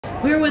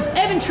We're with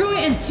Evan Troy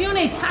and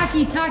Sione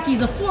Takitaki,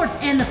 the 4th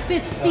and the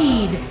 5th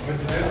seed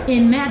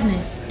in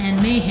Madness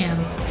and Mayhem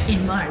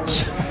in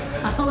March.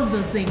 All of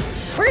those things.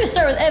 We're gonna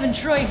start with Evan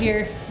Troy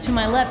here to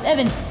my left.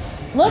 Evan,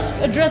 let's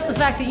address the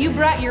fact that you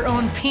brought your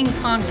own ping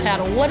pong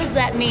paddle. What does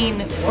that mean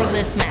for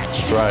this match?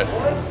 That's right.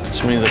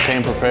 Which means I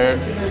came prepared.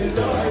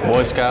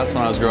 Boy Scouts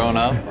when I was growing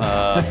up,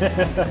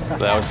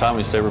 they always taught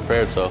me to stay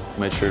prepared, so I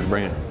made sure to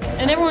bring it.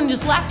 And everyone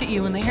just laughed at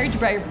you when they heard you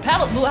brought your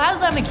paddle. But how does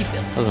that make you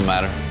feel? Doesn't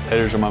matter.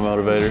 Haters are my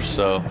motivators,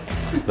 so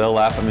they'll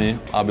laugh at me.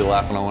 I'll be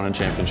laughing when I win a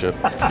championship.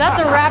 That's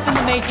a rap in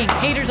the making.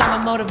 Haters are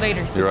my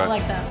motivators. You're right. I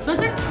like that.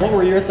 Spencer? What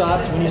were your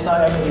thoughts when you saw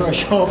Evan Troy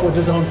show up with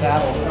his own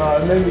paddle?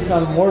 It made me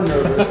kind of more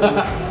nervous.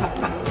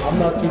 I'm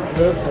not too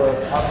good, but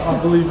I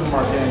believe in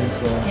my game,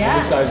 so I'm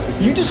excited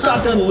to You just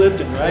got done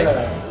lifting, right?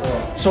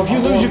 Yeah, so if you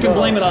lose, you can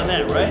blame it on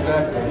that, right?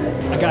 Exactly.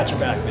 I got your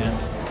back, man.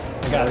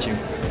 I got you.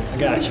 I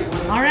got you.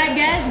 All right,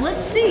 guys,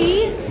 let's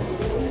see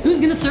who's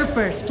going to serve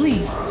first.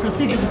 Please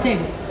proceed to the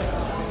table.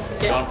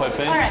 You want to play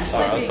ping? All right,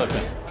 let's play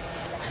ping.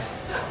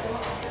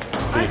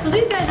 All right, so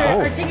these guys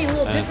are taking a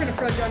little different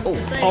approach on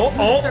deciding who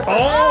to serve first.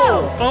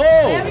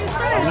 They haven't even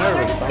started. I'm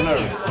nervous. I'm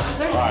nervous.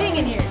 They're just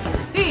pinging here.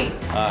 Ping.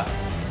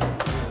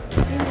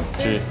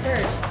 Serves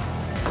first.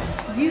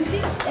 Do you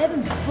think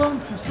Evan's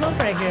blowing some smoke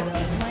right here, though?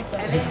 Is my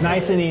question. It's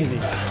nice and easy.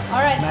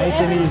 All right, nice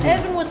so and easy.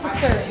 Evan with the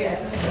serve here.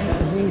 Nice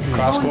and easy.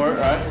 Cross court,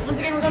 right? Once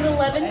again, we're going to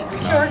 11.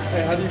 Sure.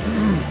 Hey, how do you...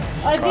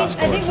 I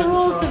think the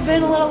rules have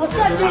been a little. What's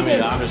up,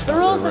 JJ? The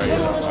rules have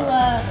been a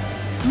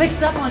little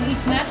mixed up on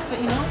each match, but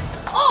you know.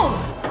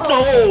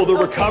 Oh, the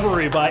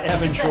recovery by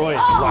Evan Troy.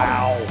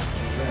 Wow.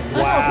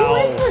 Who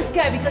is this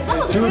guy? Because that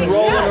was a great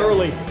rolling shot.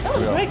 early. That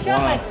was a great shot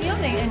by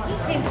Sione, and he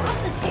came off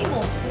the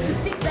table to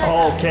pick that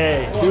up.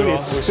 Okay, dude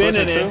is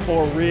spinning it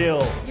for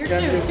real. You're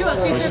 2-0,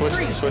 so you're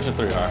 3. Switch it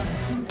 3, all right.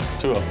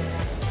 2-0.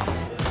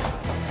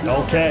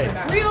 Okay.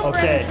 3-0 for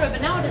Evan Troy,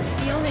 but now it is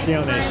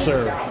Sione's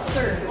serve.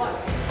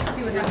 Let's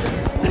see what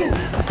happens here.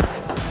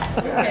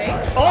 Okay.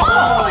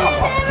 Oh,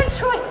 and Evan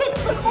Troy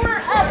hits the corner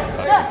of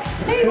the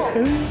table.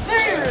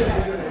 Very rude.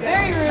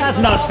 Very rude.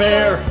 That's not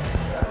fair.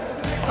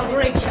 A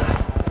great shot.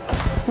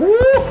 Woo!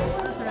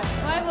 That's all right.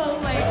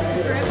 5-0 way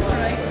for Evan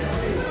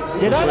Troy.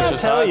 Did I not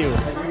tell you?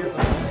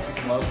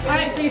 All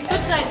right, so you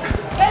switch sides.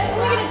 Guys, can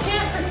we get a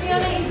chant for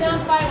Sione? He's down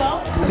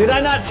 5-0. Did I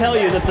not tell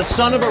you that the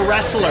son of a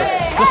wrestler,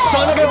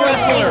 Sione, come on.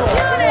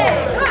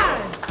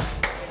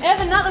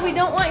 Evan, not that we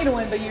don't want you to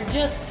win, but you're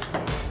just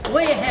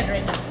way ahead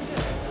right now.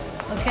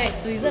 Okay,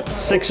 so he's up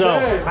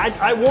 6-0.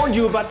 I warned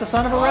you about the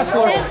son of a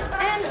wrestler.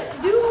 And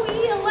do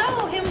we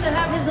allow him to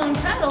have his own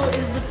paddle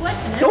is the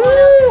question.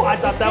 Ooh, I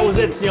thought that was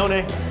it,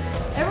 Sione.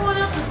 Everyone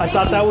else is I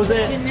thought that was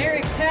it.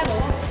 Generic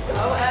paddles.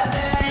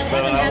 And 7-0.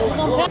 Evan has his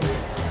own paddle.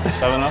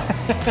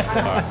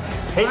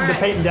 7-0? The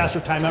Peyton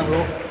Dasher timeout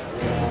rule.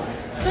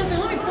 Spencer,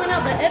 let me point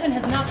out that Evan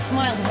has not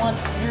smiled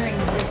once during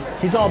this.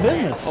 He's all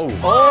business.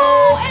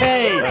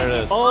 Okay. There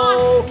it is.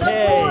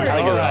 Okay. All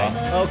right.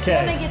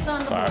 Okay. Sione gets on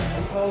the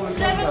board.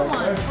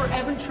 7-1 for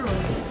Evan Troy.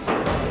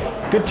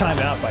 Good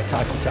timeout by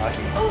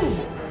Takitaki. Ooh.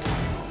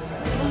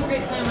 That was a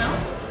great timeout.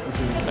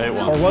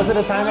 8-1. Or was it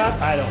a timeout?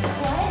 I don't know.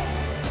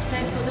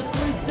 Technical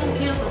difficulty still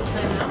counts as a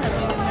timeout. That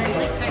would be a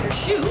very tighter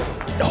shoe.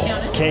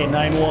 Okay,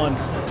 9-1.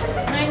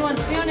 9-1.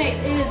 Sione,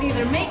 it is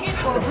either make it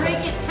or break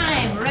it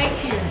time right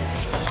here.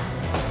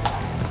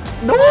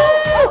 No,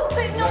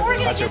 we're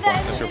going to give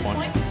that That's your point.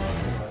 point.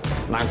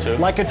 9-2.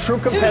 Like a true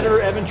competitor,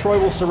 Evan Troy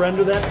will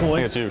surrender that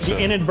point. The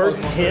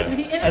inadvertent hit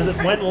as it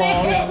went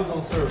long.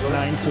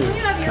 9-2. You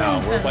have your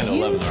own we're playing paddle.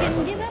 11, You can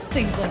right? give up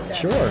things like that.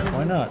 Sure,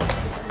 why not?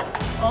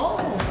 Oh.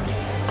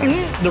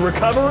 The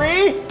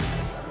recovery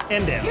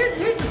and down. Here's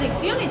the thing.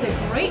 Sione's a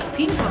great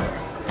ping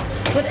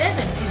ponger, but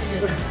Evan is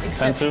just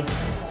exceptional.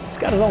 10-2. He's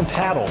got his own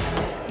paddle.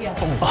 Yeah.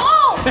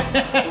 Oh!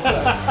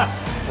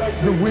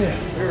 The whiff.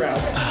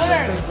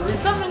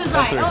 It's something in his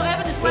eye. Oh,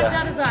 Evan just wiped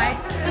out his eye.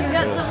 He's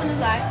got something in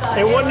his eye.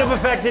 It wouldn't have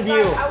affected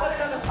you.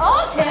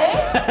 Okay.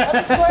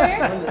 What's the score here?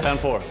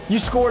 10-4. You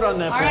scored on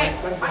that All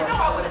point.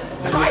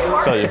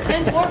 right. Tell you.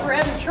 10-4 for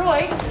Evan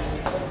Troy.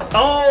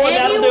 Oh, and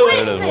that'll he do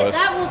wins it. Boys.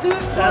 That will do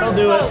it for That'll us,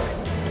 do it.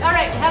 folks. All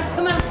right,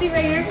 come out and see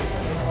right here.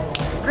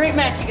 Great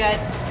match, you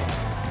guys.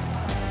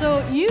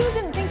 So you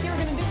didn't think you were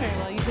going to do very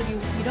well. You said you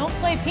don't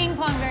play ping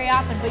pong very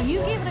often, but you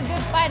gave it a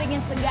good fight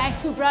against a guy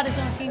who brought his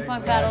own ping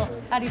pong paddle.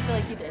 How do you feel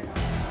like you did?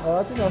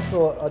 I think I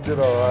feel I did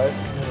all right,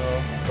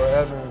 but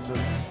Evan was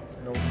just,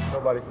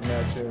 nobody can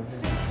match him.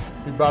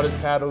 He brought his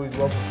paddle, he's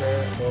well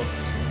prepared, so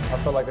I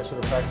felt like I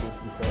should have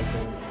practiced before I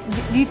came.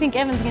 Do you think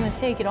Evan's going to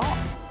take it all?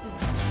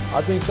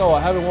 I think so. I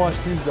haven't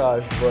watched these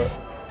guys, but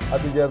I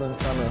think Evan's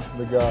kind of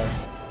the guy. All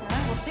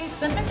right, we'll see.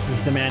 Spencer?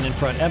 He's the man in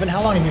front. Evan,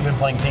 how long have you been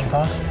playing ping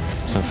pong?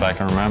 Since I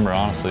can remember,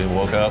 honestly.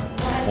 Woke up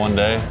one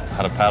day,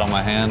 had a paddle in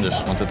my hand,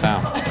 just went to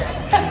town.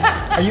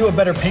 Are you a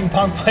better ping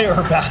pong player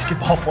or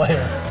basketball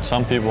player?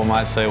 Some people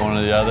might say one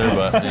or the other,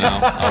 but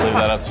I'll leave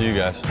that up to you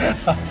guys.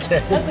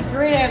 Okay. That's a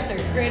great answer.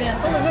 Great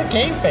answer. Look at the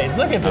game face.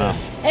 Look at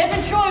this.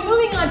 Evan Troy,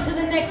 moving on to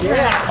the next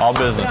round. All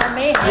business. Our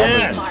Mayhem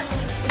Yes. March.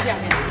 Good job,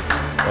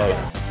 guys. Love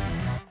it.